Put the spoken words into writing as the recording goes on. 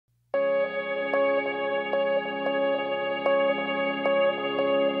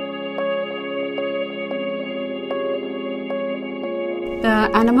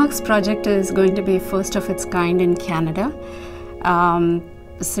The Anamux project is going to be first of its kind in Canada.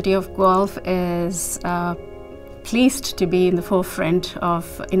 The City of Guelph is pleased to be in the forefront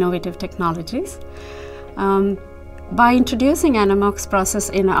of innovative technologies. By introducing Anamux process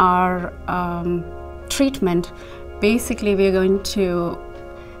in our treatment, basically we're going to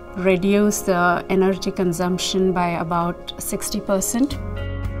reduce the energy consumption by about 60%.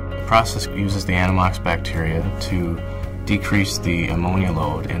 The process uses the Anamux bacteria to decrease the ammonia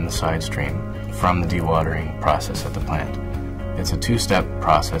load in the side stream from the dewatering process at the plant. It's a two-step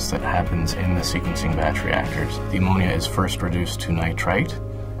process that happens in the sequencing batch reactors. The ammonia is first reduced to nitrite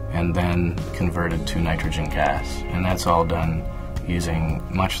and then converted to nitrogen gas, and that's all done using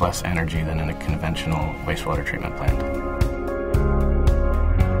much less energy than in a conventional wastewater treatment plant.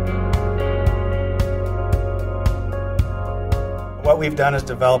 What we've done is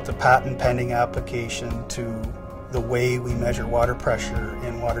developed a patent-pending application to the way we measure water pressure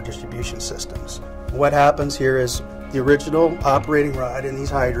in water distribution systems. What happens here is the original operating rod in these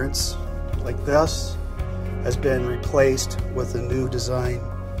hydrants, like this, has been replaced with a new design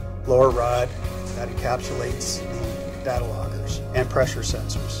lower rod that encapsulates the data loggers and pressure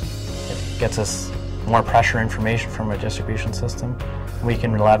sensors. It gets us more pressure information from our distribution system. We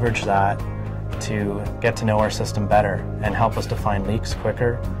can leverage that to get to know our system better and help us to find leaks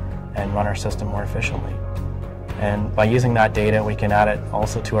quicker and run our system more efficiently. And by using that data, we can add it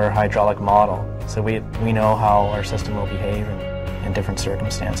also to our hydraulic model, so we know how our system will behave in different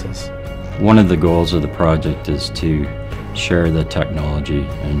circumstances. One of the goals of the project is to share the technology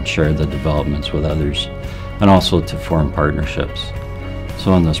and share the developments with others, and also to form partnerships.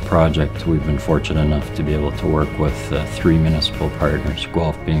 So in this project, we've been fortunate enough to be able to work with 3 municipal partners,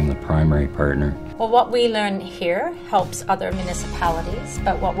 Guelph being the primary partner. Well, what we learn here helps other municipalities,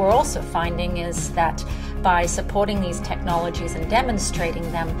 but what we're also finding is that by supporting these technologies and demonstrating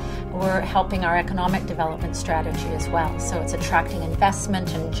them, we're helping our economic development strategy as well. So it's attracting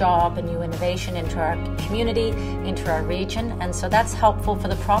investment and job and new innovation into our community, into our region, and so that's helpful for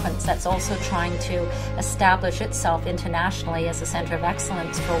the province that's also trying to establish itself internationally as a centre of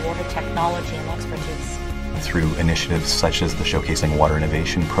excellence for water technology and expertise. Through initiatives such as the Showcasing Water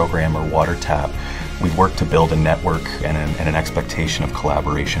Innovation Program or Water Tap, we work to build a network and an expectation of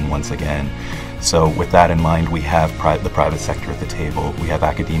collaboration once again. So with that in mind, we have the private sector at the table, we have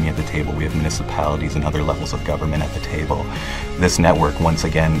academia at the table, we have municipalities and other levels of government at the table. This network, once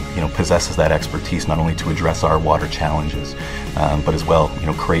again, possesses that expertise not only to address our water challenges, but as well,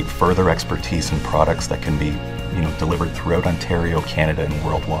 create further expertise and products that can be delivered throughout Ontario, Canada, and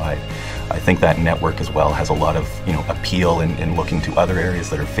worldwide. I think that network as well has a lot of appeal in looking to other areas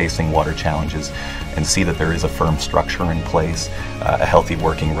that are facing water challenges and see that there is a firm structure in place, a healthy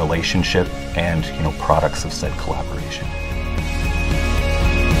working relationship, and products of said collaboration.